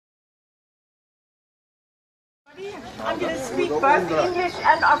I'm going to speak both English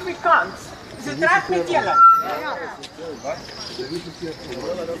and Afrikaans. Is het reg met julle?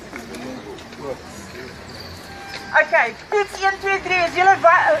 Okay, toets 1, 2, 3. Is julle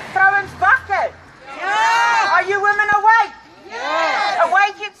vrouens wakker? Yeah! Are you women awake? Yeah!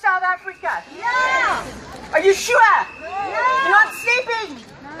 Awake in South Africa? Yeah! Are you sure? Yeah! You're not sleeping?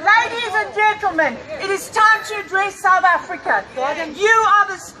 Ladies and gentlemen, it is time to address South Africa. You are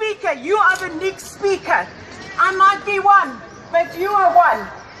the speaker. You are the next speaker. I might be one, but you are one.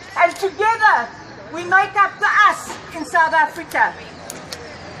 And together, we make up the us in South Africa.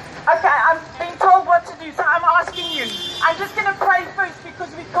 Okay, I'm being told what to do, so I'm asking you. I'm just going to pray first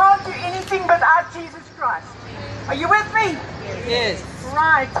because we can't do anything without Jesus Christ. Are you with me? Yes.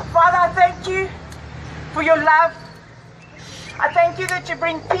 Right. Father, I thank you for your love. I thank you that you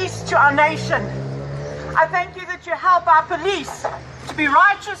bring peace to our nation. I thank you that you help our police to be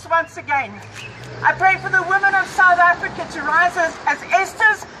righteous once again. I pray for the women of South Africa to rise as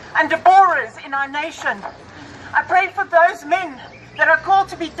Esthers and Deborahs in our nation. I pray for those men that are called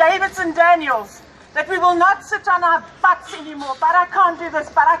to be Davids and Daniels, that we will not sit on our butts anymore. But I can't do this,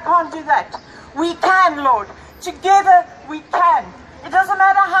 but I can't do that. We can, Lord. Together we can. It doesn't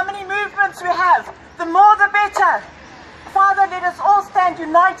matter how many movements we have. The more the better. Father, let us all stand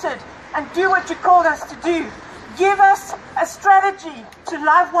united and do what you called us to do. Give us a strategy to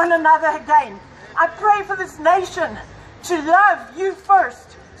love one another again. I pray for this nation to love you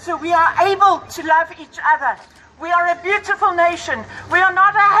first, so we are able to love each other. We are a beautiful nation. We are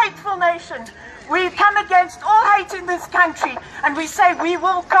not a hateful nation. We come against all hate in this country, and we say we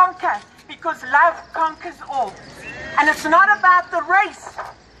will conquer, because love conquers all. And it's not about the race.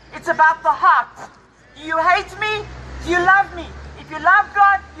 It's about the heart. Do you hate me? Do you love me? If you love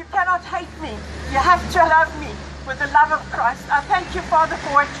God, you cannot hate me. You have to love me with the love of Christ. I thank you, Father,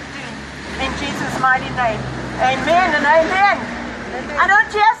 for what you're doing. In Jesus' mighty name. Amen and amen. I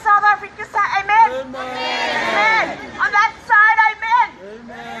don't hear South Africa say amen. Amen. Amen. On that side, amen.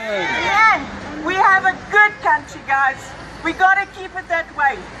 Amen. Amen. We have a good country, guys. We got to keep it that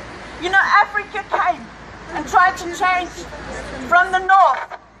way. You know, Africa came and tried to change from the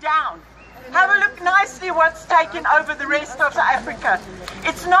north down. Have a look nicely what's taken over the rest of Africa.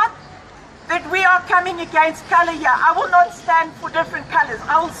 It's not that we are coming against color here. I will not stand for different colors.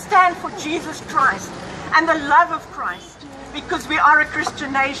 I will stand for Jesus Christ and the love of Christ, because we are a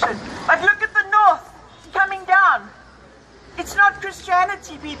Christian nation. But look at the north coming down. It's not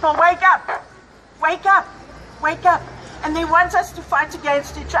Christianity, people. Wake up. Wake up. Wake up. And they want us to fight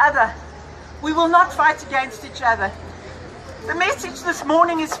against each other. We will not fight against each other. The message this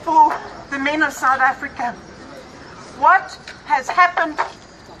morning is for the men of South Africa. What has happened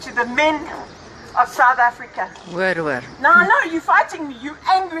to the men of South Africa? Where? No, you're fighting me. You're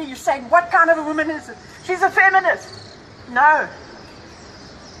angry. You're saying, what kind of a woman is it? She's a feminist. No.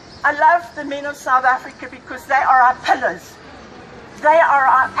 I love the men of South Africa because they are our pillars. They are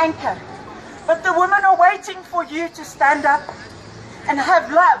our anchor. But the women are waiting for you to stand up and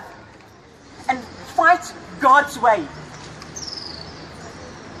have love and fight God's way.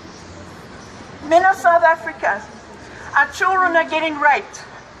 Men of South Africa, our children are getting raped.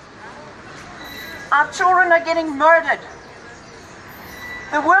 Our children are getting murdered.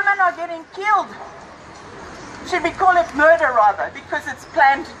 The women are getting killed. Should we call it murder rather, because it's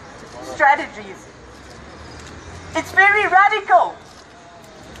planned strategies. It's very radical.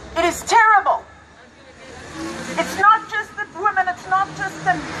 It is terrible. It's not just the women, it's not just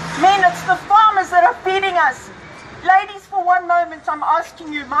the men, it's the farmers that are feeding us. Ladies, for one moment, I'm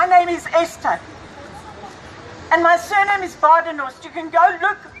asking you, my name is Esther. And my surname is Badenhorst. You can go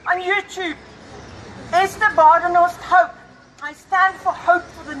look on YouTube. Esther Badenhorst Hope. I stand for hope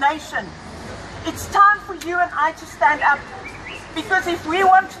for the nation. It's time for you and I to stand up. Because if we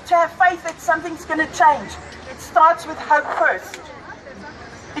want to have faith that something's going to change, it starts with hope first.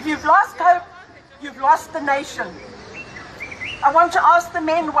 If you've lost hope, you've lost the nation. I want to ask the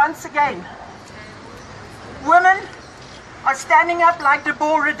men once again. Women are standing up like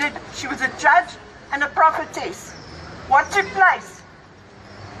Deborah did. She was a judge and a prophetess. What took place?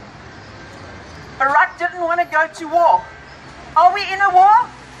 Barak didn't want to go to war. Are we in a war?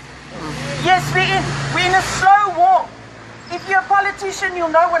 Yes, we're in. We're in a slow war. If you're a politician, you'll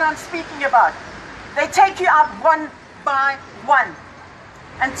know what I'm speaking about. They take you out one by one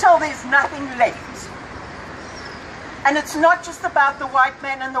until there's nothing left. And it's not just about the white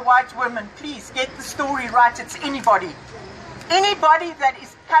man and the white woman. Please get the story right. It's anybody. Anybody that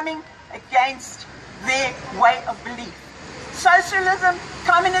is coming against their way of belief. Socialism,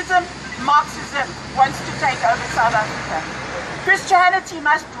 communism, Marxism wants to take over South Africa. Christianity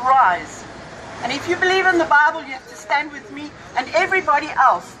must rise. And if you believe in the Bible, you have to stand with me and everybody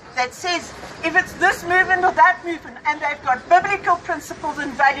else that says, if it's this movement or that movement, and they've got biblical principles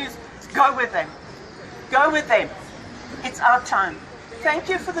and values, go with them. Go with them. It's our time. Thank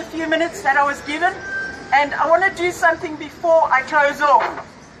you for the few minutes that I was given. And I want to do something before I close off.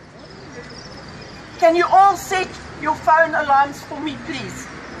 Can you all set your phone alarms for me, please?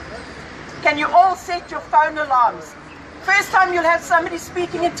 Can you all set your phone alarms? First time you'll have somebody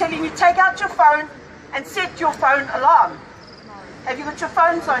speaking and telling you, take out your phone and set your phone alarm. Have you got your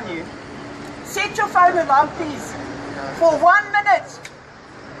phones on you? Set your phone alarm, please, for 1 minute.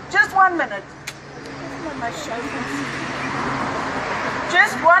 Just 1 minute.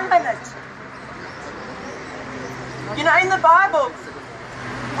 Just 1 minute. You know, in the Bible,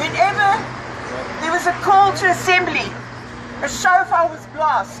 whenever there was a call to assembly, a shofar was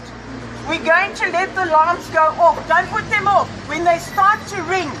blast. We're going to let the alarms go off. Don't put them off. When they start to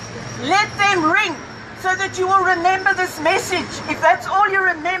ring, let them ring so that you will remember this message. If that's all you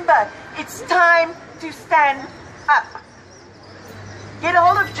remember, it's time to stand up. Get a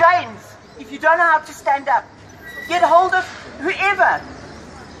hold of James if you don't know how to stand up. Get a hold of whoever,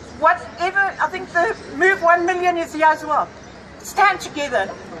 whatever. I think the Move 1 Million is here as well. Stand together.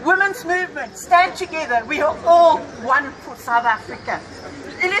 Women's movement, stand together. We are all one for South Africa.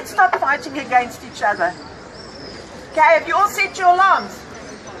 Let's stop fighting against each other. Okay, have you all set your alarms?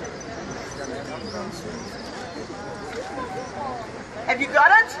 Have you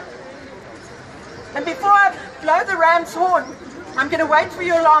got it? And before I blow the ram's horn, I'm going to wait for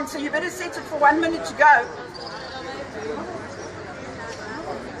your alarm, so you better set it for 1 minute to go.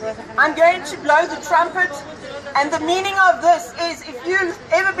 I'm going to blow the trumpet, and the meaning of this is, if you've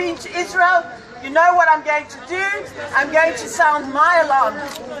ever been to Israel, you know what I'm going to do. I'm going to sound my alarm,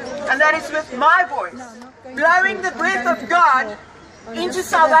 and that is with my voice, blowing the breath of God into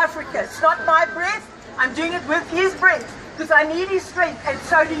South Africa. It's not my breath, I'm doing it with His breath, because I need His strength, and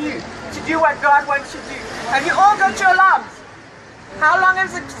so do you, to do what God wants you to do. Have you all got your alarms? How long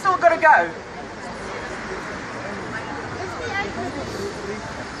has it still got to go?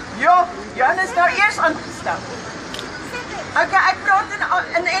 Johannes nou eers aangestel. Okay, ek praat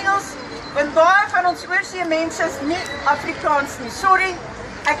in Engels, want baie van ons oorsee mense is nie Afrikaans nie. Sorry,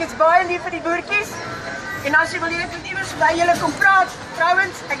 ek is baie lief vir die boertjies, en as jy wil hier met iewers by julle kom praat,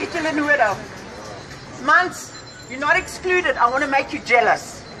 vrouens, ek het julle nodig. Mans, you're not excluded, I want to make you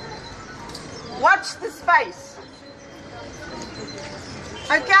jealous. Watch the space.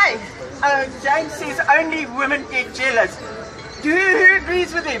 Okay, James says only women get jealous. Who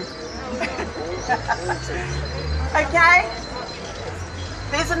agrees with him? Okay,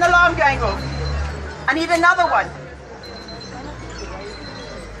 there's an alarm going off. I need another one.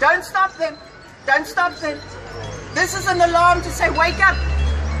 Don't stop them. Don't stop them. This is an alarm to say, wake up.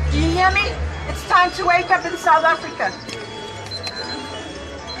 Do you hear me? It's time to wake up in South Africa.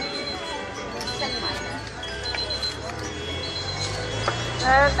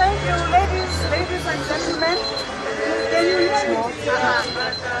 Thank you, ladies and gentlemen. Can you hear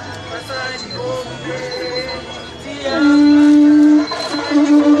me?